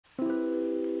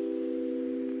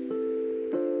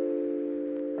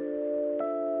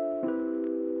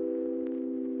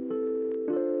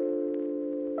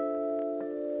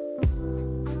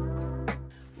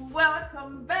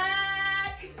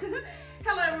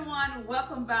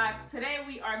welcome back. Today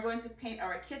we are going to paint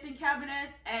our kitchen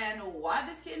cabinets, and while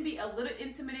this can be a little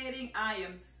intimidating, I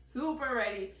am super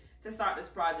ready to start this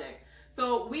project.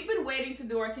 So we've been waiting to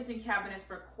do our kitchen cabinets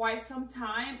for quite some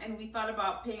time, and we thought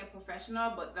about paying a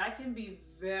professional, but that can be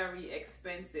very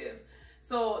expensive.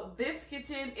 So this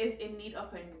kitchen is in need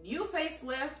of a new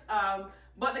facelift,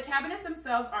 but the cabinets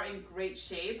themselves are in great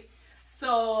shape.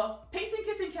 So painting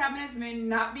kitchen cabinets may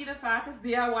not be the fastest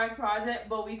DIY project,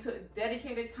 but we took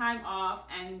dedicated time off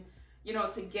and,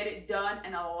 to get it done,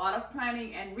 and a lot of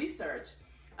planning and research.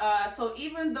 So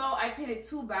even though I painted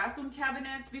 2 bathroom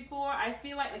cabinets before, I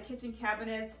feel like the kitchen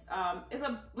cabinets is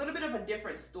a little bit of a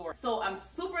different story. So I'm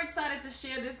super excited to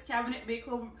share this cabinet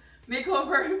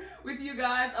makeover with you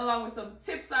guys, along with some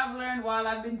tips I've learned while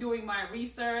I've been doing my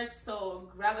research. So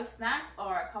grab a snack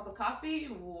or a cup of coffee,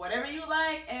 whatever you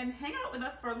like, and hang out with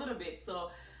us for a little bit.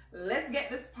 So let's get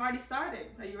this party started.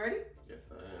 Are you ready? Yes,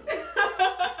 I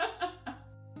am.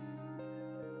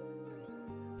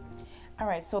 All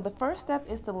right, so the first step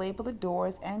is to label the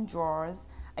doors and drawers.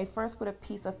 I first put a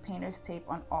piece of painter's tape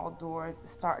on all doors,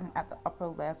 starting at the upper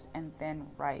left and then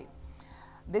right.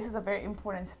 This is a very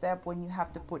important step when you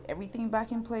have to put everything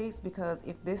back in place, because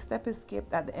if this step is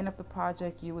skipped at the end of the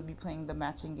project, you would be playing the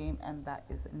matching game, and that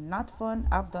is not fun.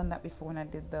 I've done that before when I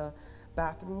did the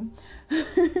bathroom.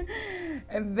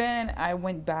 And then I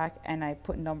went back and I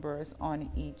put numbers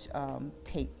on each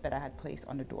tape that I had placed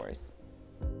on the doors.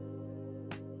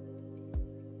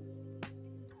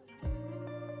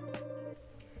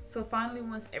 So finally,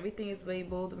 once everything is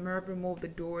labeled, Merv removed the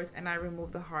doors and I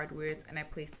removed the hardwares, and I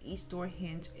placed each door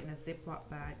hinge in a Ziploc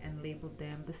bag and labeled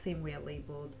them the same way I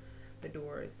labeled the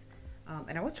doors.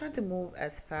 And I was trying to move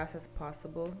as fast as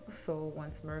possible, so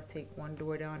once Merv take one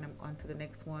door down, I'm on to the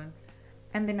next one.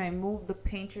 And then I moved the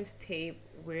painter's tape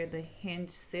where the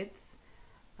hinge sits,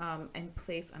 and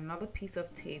place another piece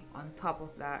of tape on top of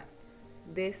that.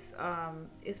 This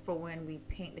is for when we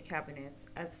paint the cabinets.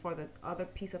 As for the other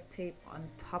piece of tape on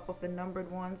top of the numbered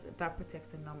ones, that protects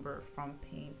the number from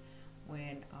paint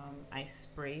when I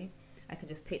spray. I can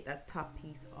just take that top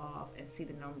piece off and see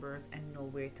the numbers and know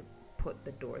where to put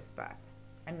the doors back.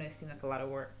 I know it seems like a lot of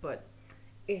work, but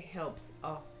it helps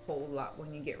a whole lot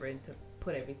when you get ready to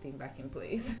put everything back in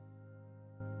place.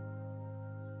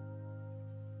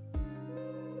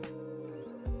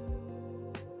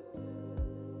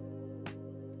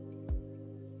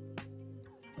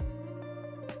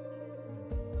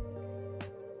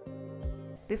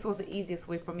 This was the easiest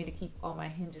way for me to keep all my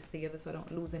hinges together so I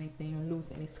don't lose anything or lose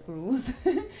any screws.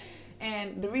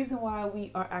 And the reason why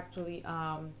we are actually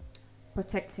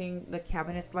protecting the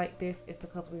cabinets like this is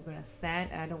because we're going to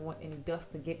sand, and I don't want any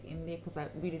dust to get in there, because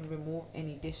we didn't remove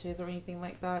any dishes or anything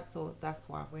like that. So that's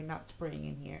why we're not spraying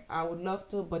in here. I would love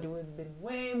to, but it would have been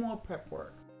way more prep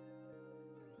work.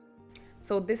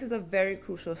 So this is a very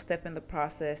crucial step in the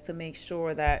process to make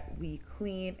sure that we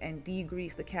clean and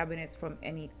degrease the cabinets from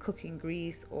any cooking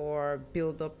grease or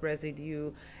buildup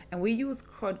residue. And we use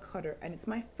Crud Cutter, and it's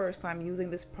my first time using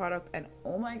this product, and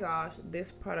oh my gosh,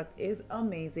 this product is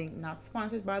amazing. Not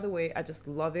sponsored, by the way, I just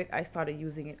love it. I started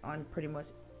using it on pretty much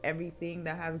everything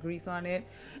that has grease on it.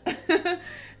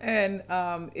 And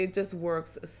it just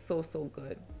works so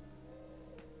good.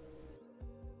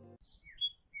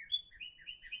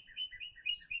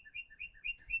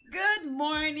 Good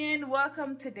morning,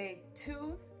 welcome to day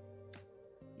 2.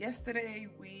 Yesterday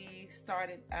we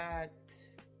started at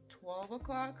 12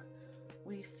 o'clock.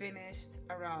 We finished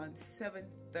around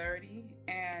 7:30,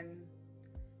 and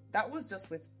that was just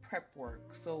with prep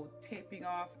work. So taping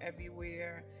off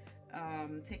everywhere,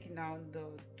 taking down the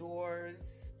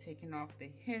doors, taking off the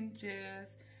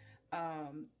hinges,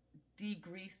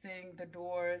 degreasing the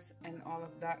doors, and all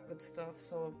of that good stuff.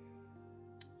 So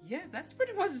yeah, that's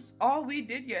pretty much all we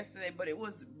did yesterday, but it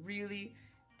was really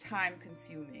time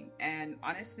consuming, and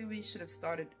honestly we should have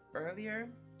started earlier,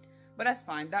 but that's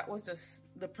fine. That was just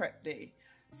the prep day.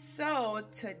 So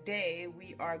today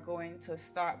we are going to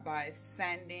start by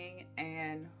sanding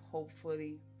and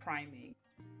hopefully priming.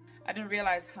 I didn't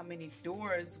realize how many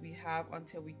doors we have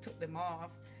until we took them off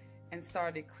and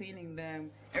started cleaning them.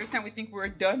 Every time we think we're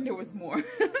done, there was more.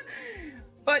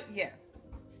 But yeah,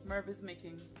 Merv is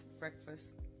making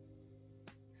breakfast.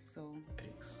 So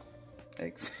eggs.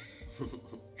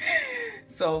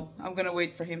 So I'm gonna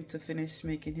wait for him to finish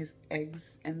making his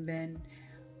eggs, and then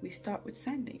we start with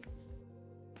sanding.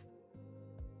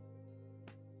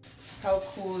 How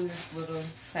cool is this little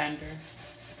sander?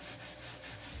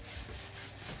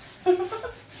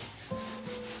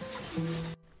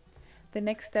 The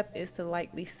next step is to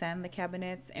lightly sand the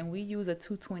cabinets, and we use a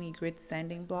 220 grit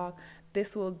sanding block.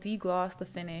 This will degloss the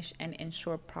finish and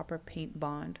ensure proper paint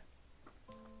bond.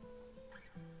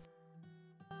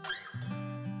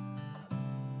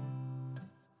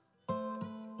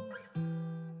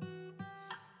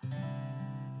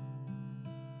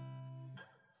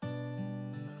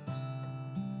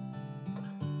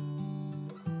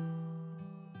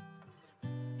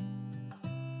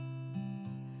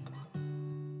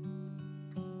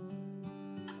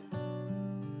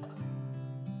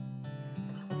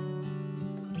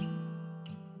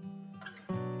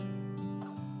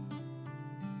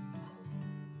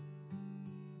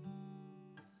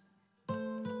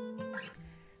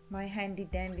 my handy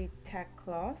dandy tack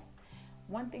cloth.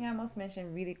 One thing I must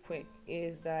mention really quick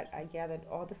is that I gathered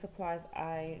all the supplies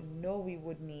I know we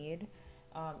would need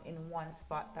in one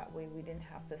spot. That way we didn't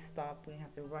have to stop, we didn't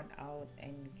have to run out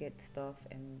and get stuff,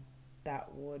 and that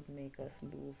would make us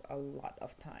lose a lot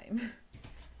of time.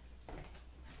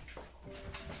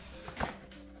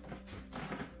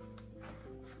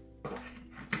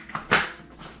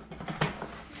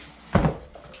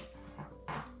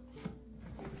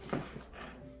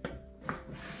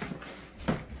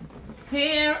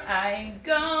 Here I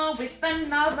go with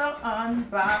another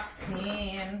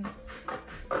unboxing.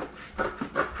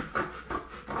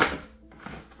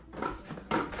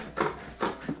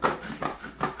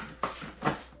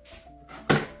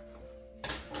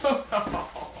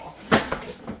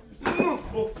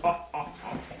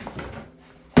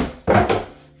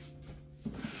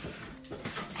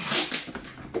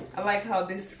 I like how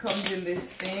this comes in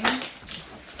this thing.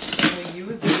 When we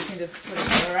use it, we can just put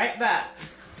it right back.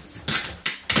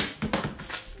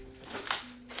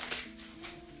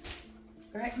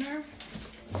 Right, Merv?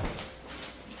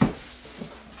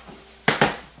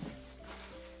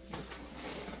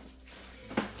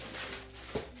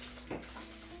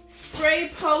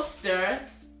 Spray poster.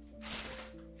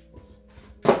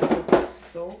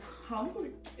 So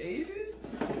complicated.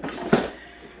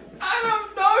 I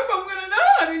don't know if I'm gonna know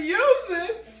how to use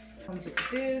it. Comes with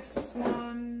this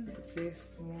one,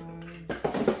 this one.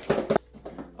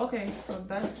 Okay, so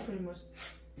that's pretty much.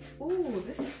 Ooh,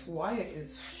 this wire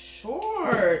is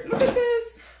short. Look at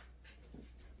this.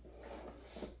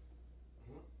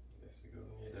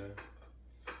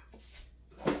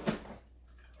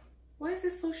 Why is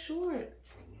it so short?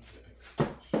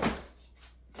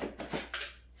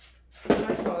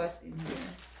 I saw that's in here.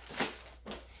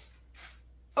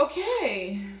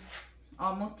 Okay,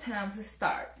 almost time to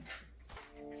start.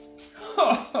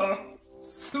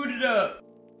 Suit it up.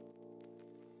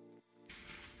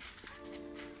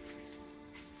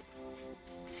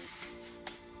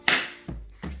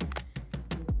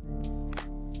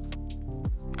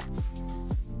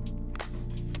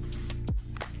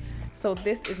 So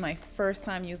this is my first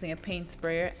time using a paint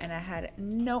sprayer, and I had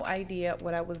no idea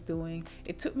what I was doing.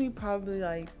 It took me probably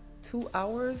like 2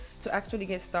 hours to actually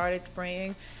get started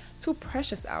spraying. 2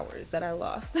 precious hours that I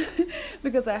lost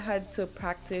because I had to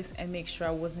practice and make sure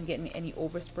I wasn't getting any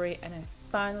overspray, and I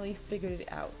finally figured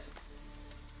it out.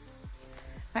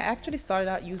 I actually started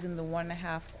out using the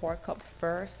 1.5 quart cup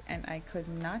first, and I could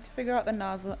not figure out the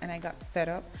nozzle, and I got fed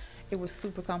up. It was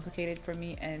super complicated for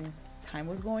me and time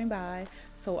was going by,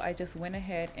 so I just went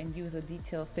ahead and used a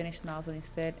detail finish nozzle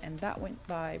instead, and that went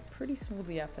by pretty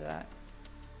smoothly after that.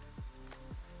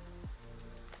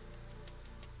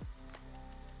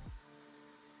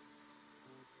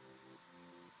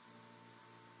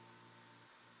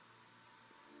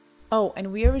 Oh,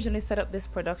 and we originally set up this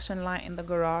production line in the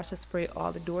garage to spray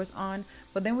all the doors on,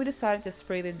 but then we decided to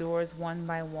spray the doors one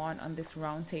by one on this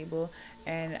round table,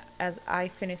 and as I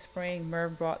finished spraying,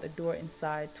 Merv brought the door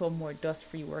inside to a more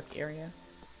dust-free work area.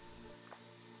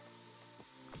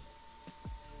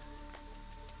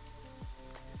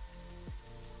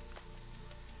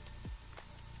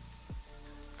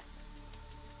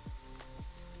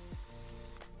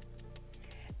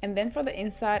 And then for the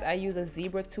inside, I use a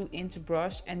zebra 2-inch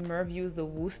brush, and Merv used the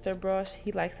Worcester brush.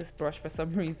 He likes this brush for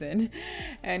some reason.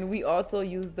 And we also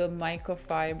use the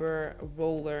microfiber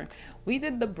roller. We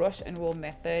did the brush and roll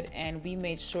method, and we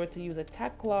made sure to use a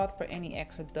tack cloth for any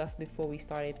extra dust before we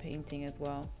started painting as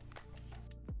well.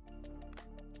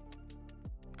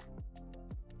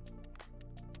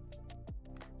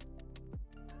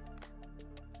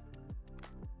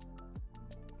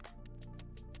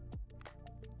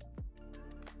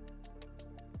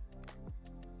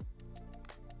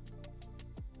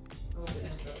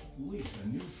 Lease a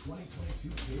new 2022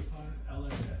 K5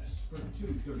 LXS for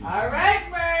 $230. All right,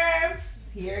 Merv.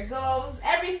 Here goes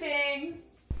everything.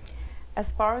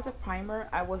 As far as a primer,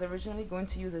 I was originally going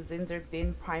to use a Zinsser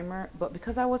Bin primer, but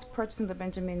because I was purchasing the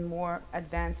Benjamin Moore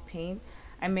advanced paint,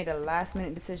 I made a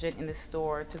last-minute decision in the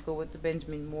store to go with the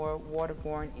Benjamin Moore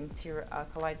waterborne interior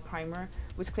alkalite primer,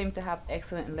 which claimed to have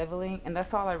excellent leveling, and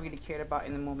that's all I really cared about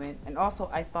in the moment. And also,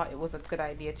 I thought it was a good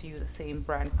idea to use the same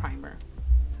brand primer.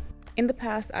 In the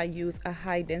past, I used a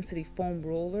high density foam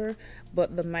roller,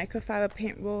 but the microfiber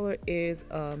paint roller is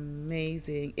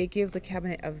amazing. It gives the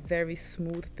cabinet a very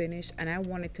smooth finish, and I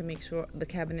wanted to make sure the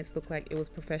cabinets look like it was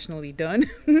professionally done.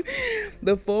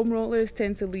 The foam rollers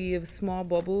tend to leave small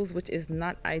bubbles, which is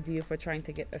not ideal for trying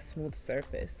to get a smooth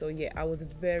surface. So yeah, I was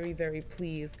very, very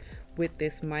pleased with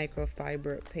this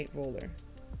microfiber paint roller.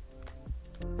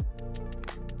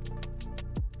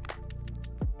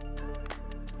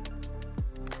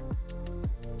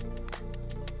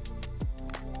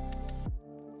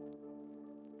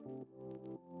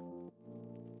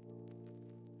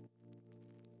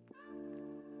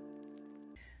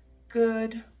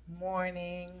 Good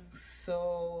morning.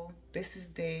 So this is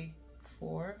day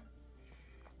 4,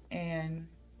 and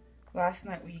last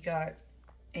night we got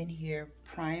in here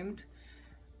primed.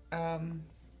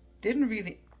 Didn't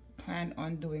really plan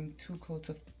on doing 2 coats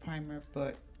of primer,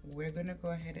 but we're gonna go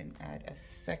ahead and add a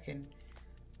second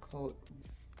coat.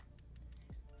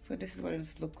 So this is what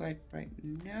it's look like right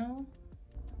now.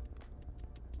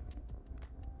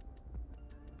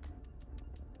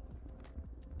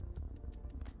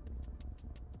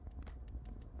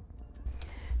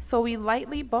 So we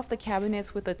lightly buffed the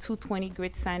cabinets with a 220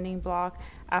 grit sanding block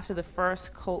after the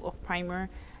first coat of primer.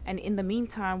 And in the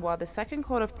meantime, while the second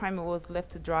coat of primer was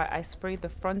left to dry, I sprayed the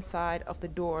front side of the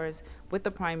doors with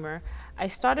the primer. I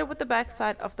started with the back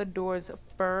side of the doors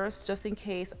first, just in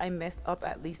case I messed up.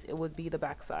 At least it would be the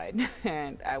back side,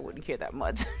 and I wouldn't care that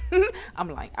much. I'm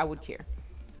lying, I would care.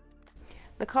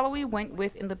 The color we went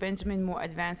with in the Benjamin Moore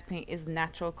Advanced paint is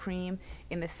Natural Cream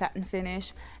in the satin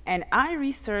finish, and I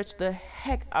researched the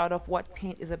heck out of what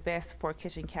paint is the best for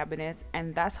kitchen cabinets,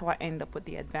 and that's how I ended up with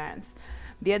the Advanced.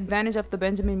 The advantage of the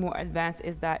Benjamin Moore Advanced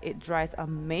is that it dries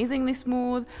amazingly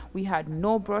smooth. We had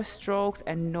no brush strokes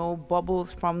and no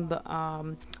bubbles from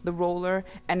the roller,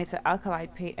 and it's an alkali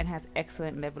paint and has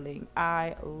excellent leveling.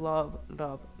 I love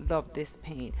this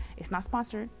paint. It's not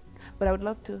sponsored, but I would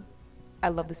love to. I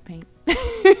love this paint.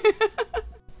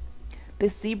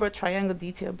 This zebra triangle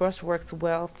detail brush works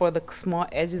well for the small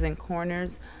edges and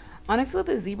corners. Honestly,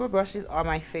 the zebra brushes are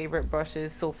my favorite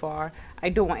brushes so far. I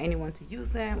don't want anyone to use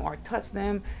them or touch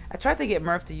them. I tried to get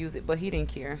Murph to use it, but he didn't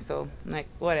care, so like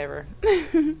whatever.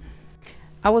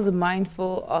 I was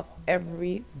mindful of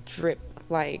every drip.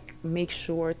 Like, make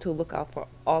sure to look out for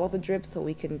all of the drips so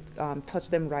we can touch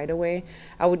them right away.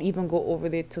 I would even go over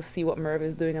there to see what Merv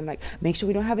is doing. I'm like, make sure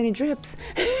we don't have any drips.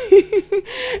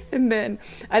 And then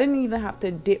I didn't even have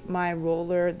to dip my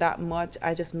roller that much.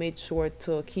 I just made sure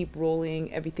to keep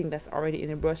rolling everything that's already in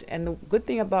the brush. And the good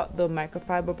thing about the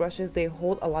microfiber brushes, they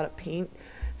hold a lot of paint,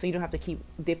 so you don't have to keep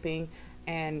dipping.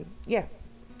 And yeah,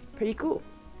 pretty cool.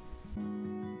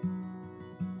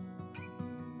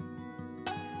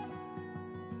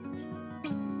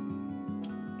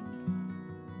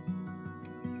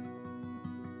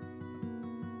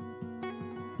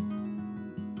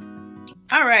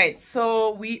 All right,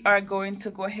 so we are going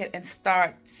to go ahead and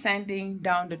start sanding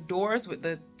down the doors with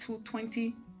the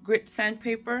 220 grit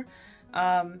sandpaper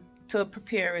to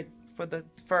prepare it for the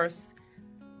first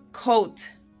coat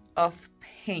of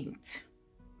paint.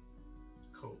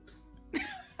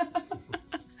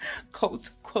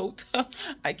 Coat.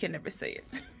 I can never say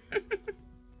it.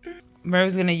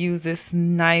 Mary's gonna use this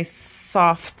nice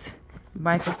soft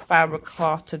microfiber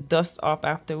cloth to dust off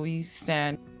after we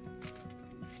sand.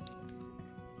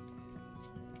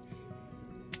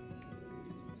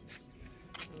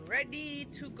 Ready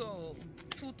to go.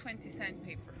 220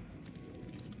 sandpaper.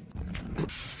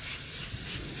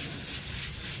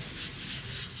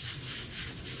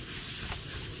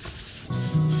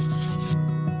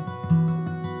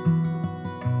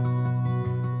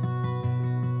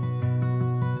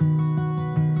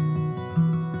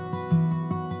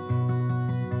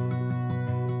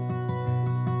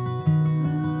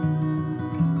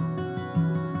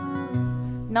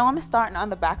 Now I'm starting on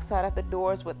the back side of the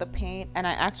doors with the paint, and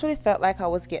I actually felt like I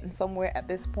was getting somewhere at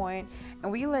this point.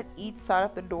 And we let each side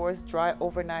of the doors dry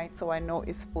overnight so I know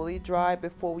it's fully dry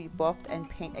before we buffed and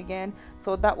paint again.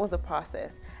 So that was the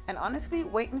process. And honestly,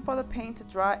 waiting for the paint to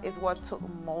dry is what took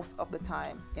most of the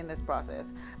time in this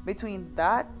process. Between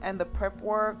that and the prep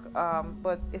work,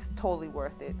 but it's totally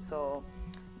worth it. So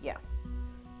yeah.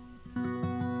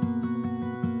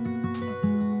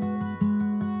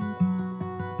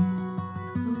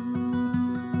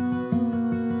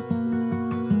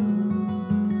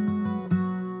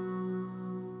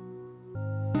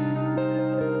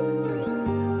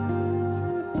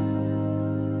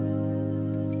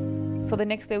 So the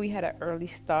next day we had an early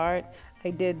start.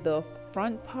 I did the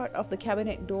front part of the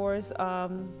cabinet doors,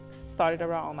 started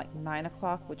around like 9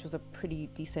 o'clock, which was a pretty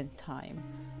decent time.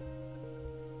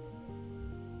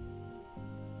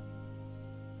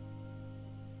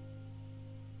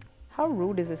 How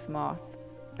rude is this moth?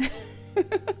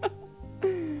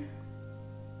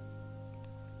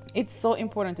 It's so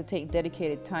important to take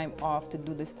dedicated time off to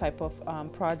do this type of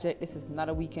project. This is not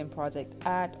a weekend project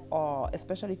at all,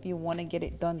 especially if you want to get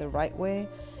it done the right way.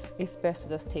 It's best to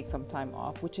just take some time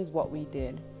off, which is what we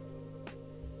did.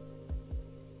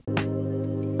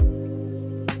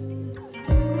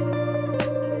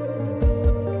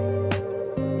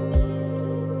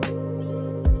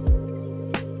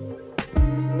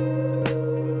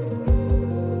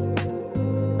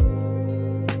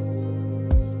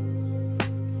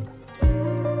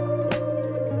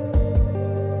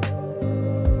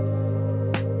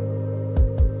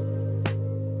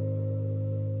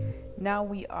 now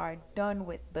we are done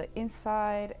with the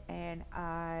inside, and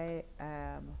I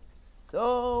am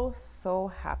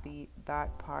so happy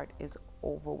that part is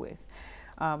over with.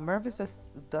 Merv is just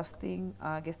dusting.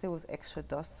 I guess there was extra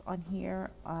dust on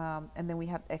here, and then we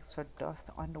have extra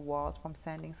dust on the walls from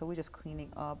sanding, so we're just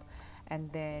cleaning up.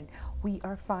 And then we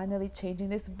are finally changing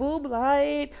this boob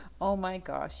light. Oh my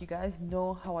gosh, you guys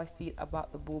know how I feel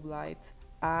about the boob lights.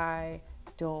 I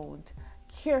don't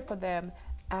care for them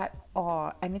at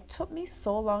all, and it took me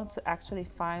so long to actually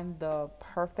find the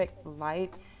perfect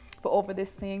light for over this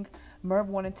sink. Merv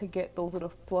wanted to get those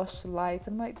little flush lights.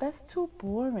 I'm like, that's too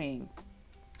boring.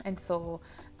 And so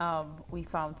we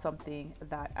found something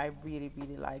that I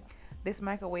really like. This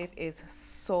microwave is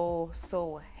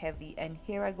so heavy, and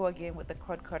here I go again with the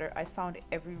crud cutter. I found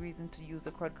every reason to use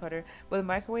the crud cutter, but the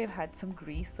microwave had some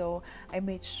grease, so I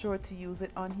made sure to use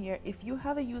it on here. If you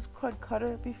haven't used crud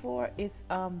cutter before, it's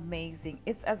amazing.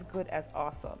 It's as good as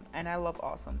awesome, and I love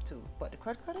awesome too, but the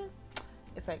crud cutter,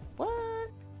 it's like, what?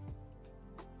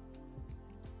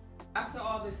 After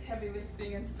all this heavy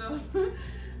lifting and stuff,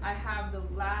 I have the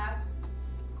last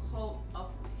coat of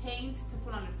paint to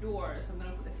put on the doors. I'm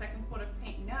gonna put the second coat of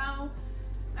paint now,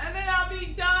 and then I'll be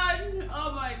done.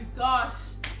 Oh my gosh,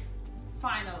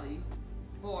 finally.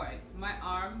 Boy, my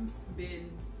arms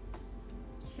been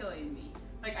killing me.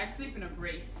 Like, I sleep in a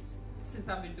brace since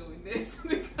I've been doing this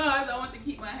because I want to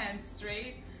keep my hands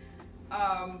straight.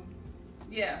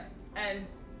 Yeah, and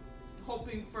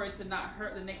hoping for it to not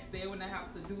hurt the next day when I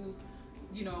have to do,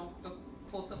 you know, the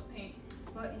coats of paint.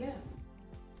 But yeah.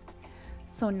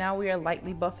 So now we are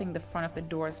lightly buffing the front of the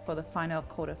doors for the final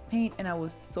coat of paint, and I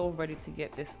was so ready to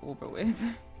get this over with.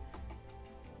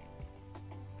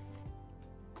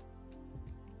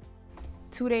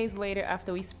 2 days later,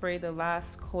 after we sprayed the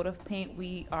last coat of paint,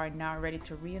 we are now ready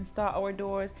to reinstall our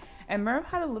doors. And Merv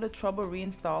had a little trouble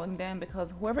reinstalling them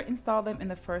because whoever installed them in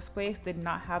the first place did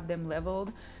not have them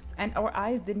leveled, and our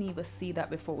eyes didn't even see that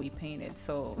before we painted.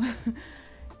 So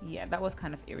yeah, that was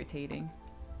kind of irritating.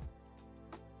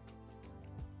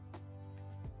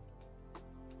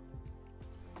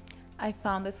 I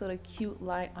found this little cute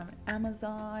light on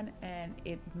Amazon, and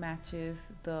it matches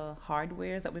the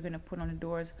hardwares that we're going to put on the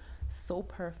doors so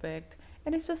perfect,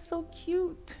 and it's just so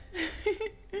cute.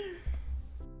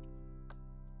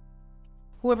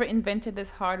 Whoever invented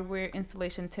this hardware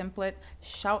installation template,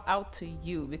 shout out to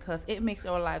you, because it makes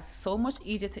our lives so much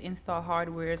easier to install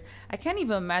hardwares. I can't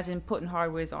even imagine putting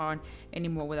hardwares on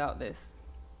anymore without this.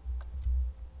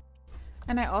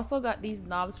 And I also got these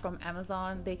knobs from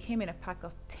Amazon. They came in a pack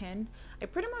of 10. I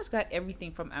pretty much got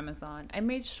everything from Amazon. I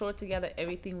made sure to gather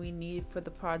everything we needed for the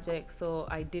project so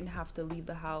I didn't have to leave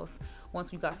the house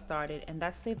once we got started, and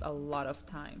that saved a lot of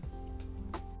time.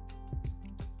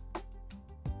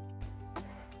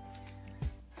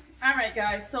 All right,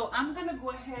 guys, so I'm gonna go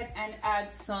ahead and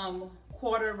add some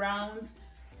quarter rounds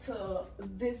to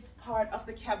this part of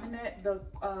the cabinet,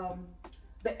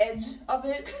 the edge of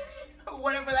it.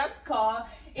 Whatever that's called.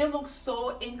 It looks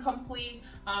so incomplete.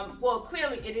 Well,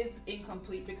 clearly it is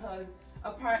incomplete because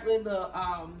apparently the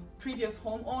previous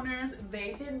homeowners,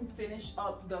 they didn't finish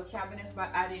up the cabinets by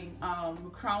adding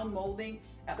crown molding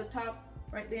at the top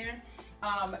right there.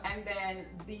 And then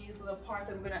these little parts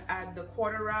that I'm gonna add the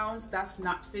quarter rounds, that's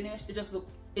not finished. It just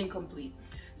looked incomplete.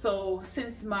 So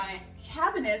since my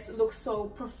cabinets look so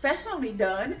professionally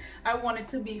done, I want it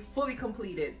to be fully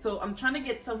completed. So I'm trying to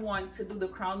get someone to do the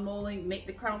crown molding, make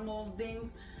the crown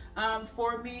moldings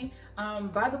for me.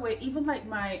 By the way, even like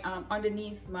my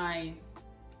underneath my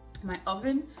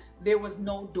oven, there was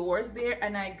no doors there,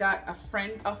 and I got a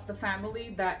friend of the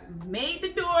family that made the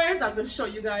doors. I'm gonna show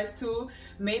you guys too.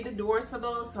 Made the doors for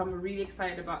those, so I'm really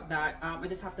excited about that. I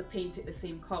just have to paint it the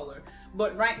same color.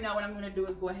 But right now what I'm gonna do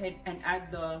is go ahead and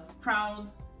add the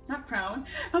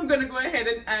I'm gonna go ahead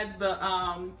and add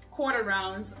the quarter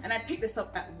rounds, and I picked this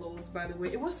up at Lowe's, by the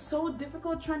way. It was so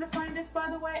difficult trying to find this, by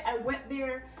the way. I went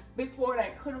there before and I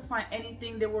couldn't find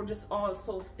anything. They were just all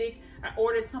so thick. I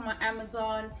ordered some on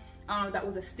Amazon. That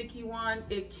was a sticky one.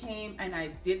 It came and I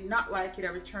did not like it. I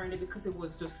returned it because it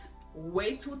was just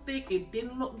way too thick. It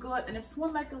didn't look good, and it's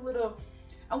one like a little,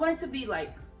 I want it to be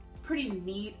like pretty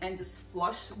neat and just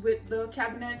flush with the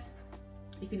cabinets,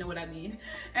 if you know what I mean.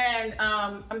 And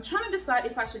I'm trying to decide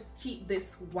if I should keep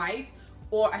this white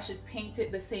or I should paint it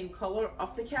the same color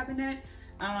of the cabinet.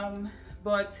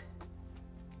 But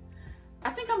I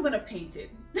think I'm gonna paint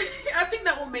it. I think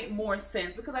that will make more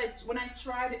sense because when I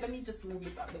tried it, let me just move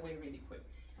this out of the way really quick.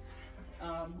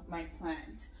 My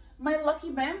plant, my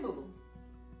lucky bamboo.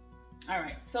 All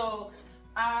right, so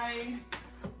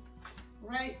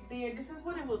right there, this is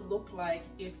what it would look like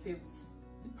if it's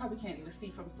You probably can't even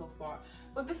see from so far.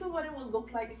 But this is what it will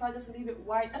look like if I just leave it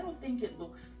white. I don't think it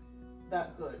looks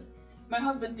that good. My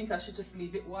husband thinks I should just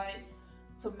leave it white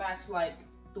to match like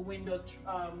the window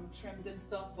trims and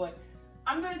stuff, but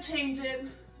I'm gonna change it.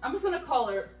 I'm just gonna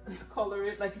color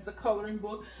it like it's a coloring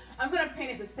book. I'm gonna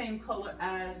paint it the same color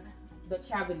as the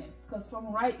cabinets, because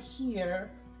from right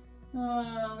here,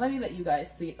 let me let you guys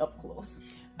see it up close.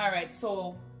 All right,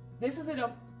 so this is it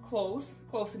up close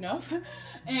enough.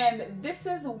 And this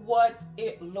is what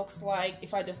it looks like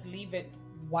if I just leave it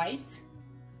white.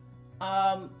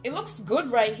 It looks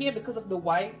good right here because of the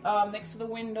white next to the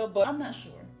window, but I'm not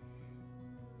sure.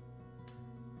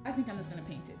 I think I'm just gonna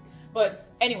paint it. But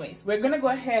anyways, we're gonna go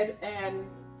ahead and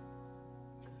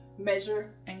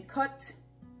measure and cut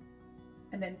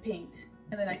and then paint,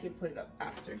 and then I can put it up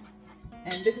after.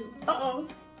 And this is,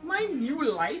 my new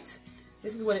light.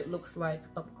 This is what it looks like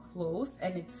up close,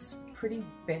 and it's pretty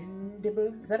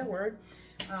bendable. Is that a word?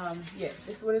 Yeah,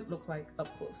 this is what it looked like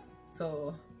up close.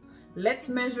 So let's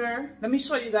measure. Let me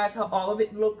show you guys how all of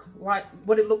it look like,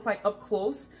 what it looked like up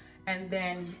close, and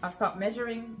then I'll stop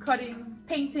measuring, cutting,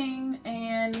 painting,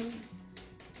 and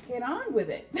get on with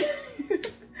it.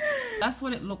 That's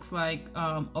what it looks like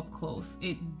up close.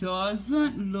 It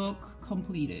doesn't look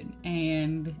completed,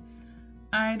 and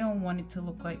I don't want it to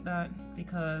look like that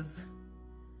because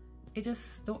it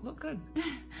just don't look good.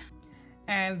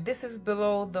 And this is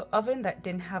below the oven that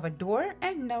didn't have a door,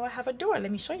 and now I have a door.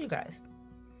 Let me show you guys.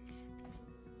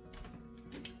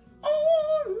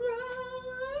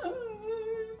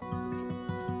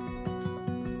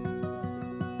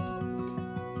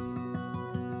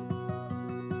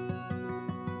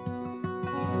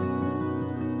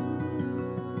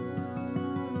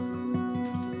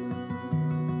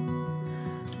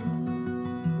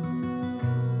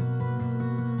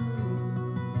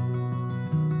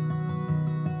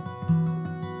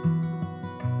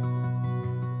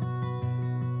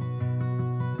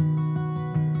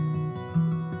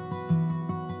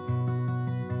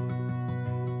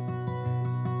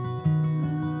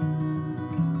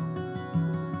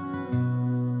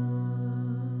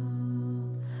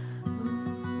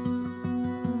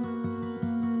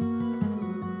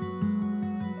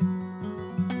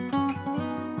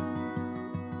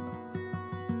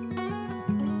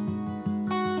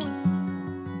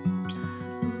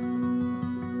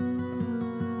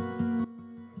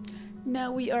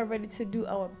 Now we are ready to do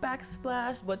our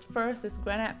backsplash, but first this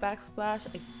granite backsplash,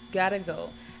 I gotta go.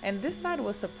 And this side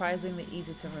was surprisingly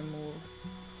easy to remove.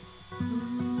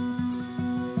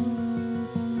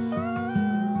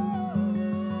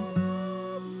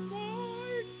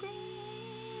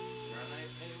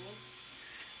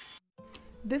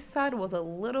 This side was a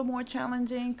little more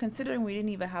challenging considering we didn't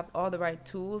even have all the right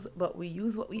tools, but we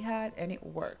used what we had and it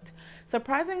worked.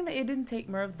 Surprisingly, it didn't take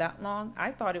Merv that long.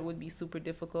 I thought it would be super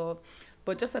difficult,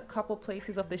 but just a couple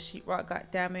places of the sheetrock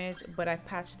got damaged, but I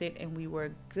patched it and we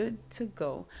were good to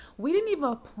go. We didn't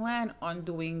even plan on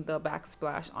doing the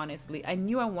backsplash, honestly. I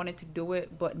knew I wanted to do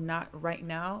it, but not right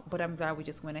now, but I'm glad we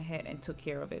just went ahead and took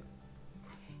care of it.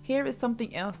 Here is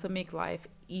something else to make life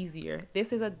easier.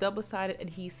 This is a double-sided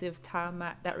adhesive tile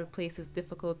mat that replaces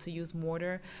difficult to use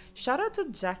mortar. Shout out to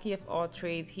Jackie of All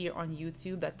Trades here on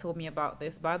YouTube that told me about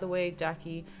this. By the way,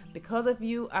 Jackie, because of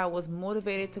you, I was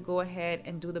motivated to go ahead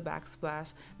and do the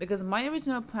backsplash, because my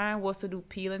original plan was to do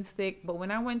peel and stick, but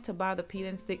when I went to buy the peel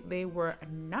and stick, they were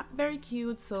not very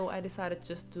cute, so I decided to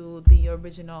just do the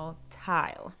original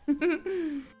tile.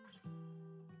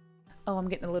 Oh, I'm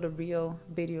getting a little reel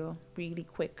video really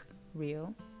quick.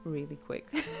 Reel really quick.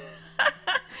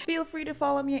 Feel free to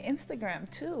follow me on Instagram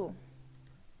too.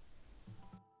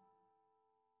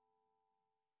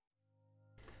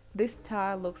 This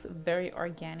tile looks very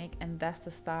organic, and that's the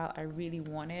style I really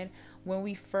wanted. When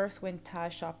we first went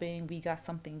tile shopping, we got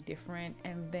something different,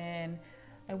 and then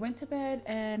I went to bed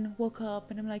and woke up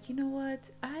and I'm like, you know what?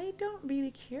 I don't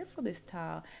really care for this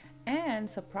tile. And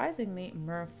surprisingly,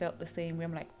 Merv felt the same way.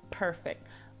 I'm like, perfect.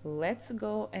 Let's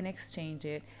go and exchange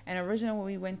it. And originally when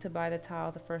we went to buy the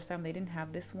tiles the first time, they didn't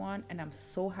have this one, and I'm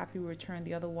so happy we returned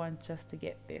the other one just to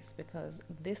get this, because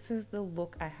this is the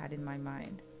look I had in my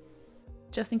mind.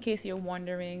 Just in case you're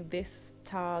wondering, this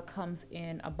tile comes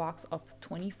in a box of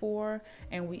 24,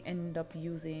 and we ended up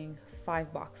using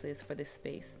 5 boxes for this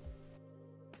space.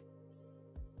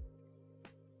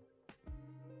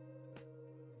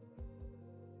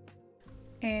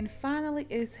 And finally,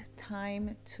 it's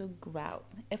time to grout.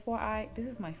 FYI, this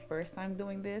is my first time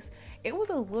doing this. It was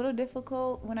a little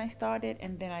difficult when I started,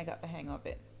 and then I got the hang of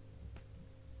it.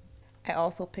 I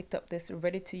also picked up this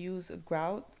ready-to-use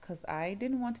grout because I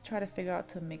didn't want to try to figure out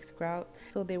to mix grout.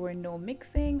 So there were no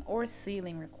mixing or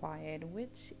sealing required,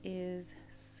 which is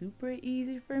super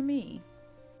easy for me.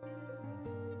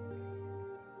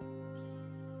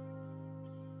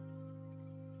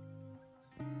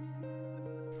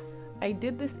 I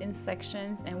did this in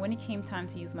sections, and when it came time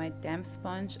to use my damp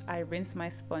sponge, I rinsed my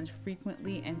sponge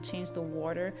frequently and changed the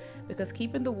water, because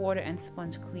keeping the water and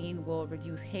sponge clean will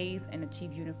reduce haze and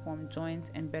achieve uniform joints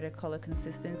and better color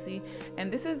consistency.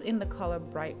 And this is in the color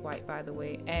bright white, by the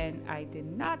way. And I did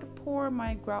not pour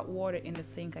my grout water in the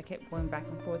sink. I kept going back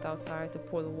and forth outside to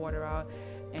pour the water out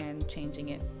and changing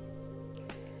it.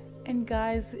 And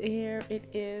guys, here it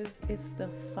is. It's the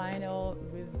final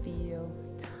reveal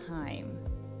time.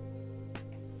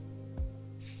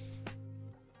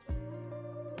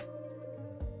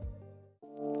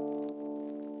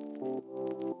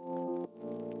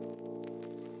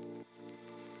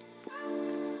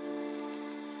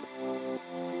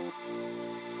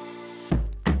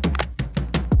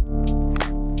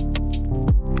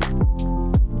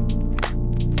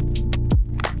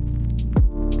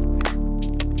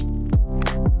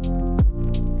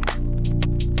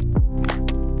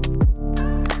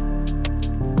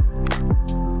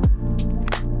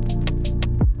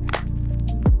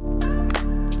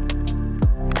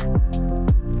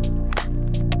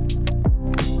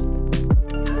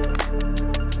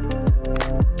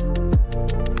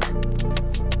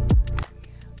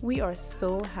 We are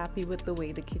so happy with the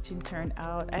way the kitchen turned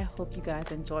out. I hope you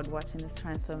guys enjoyed watching this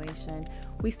transformation.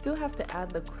 We still have to add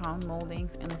the crown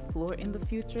moldings and the floor in the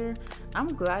future. I'm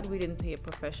glad we didn't pay a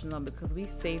professional because we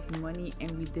saved money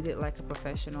and we did it like a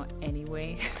professional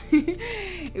anyway.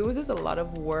 It was just a lot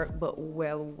of work, but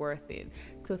well worth it.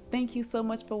 So thank you so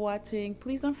much for watching.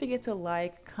 Please don't forget to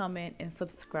like, comment, and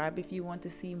subscribe if you want to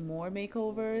see more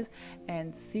makeovers,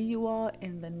 and see you all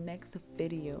in the next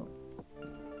video.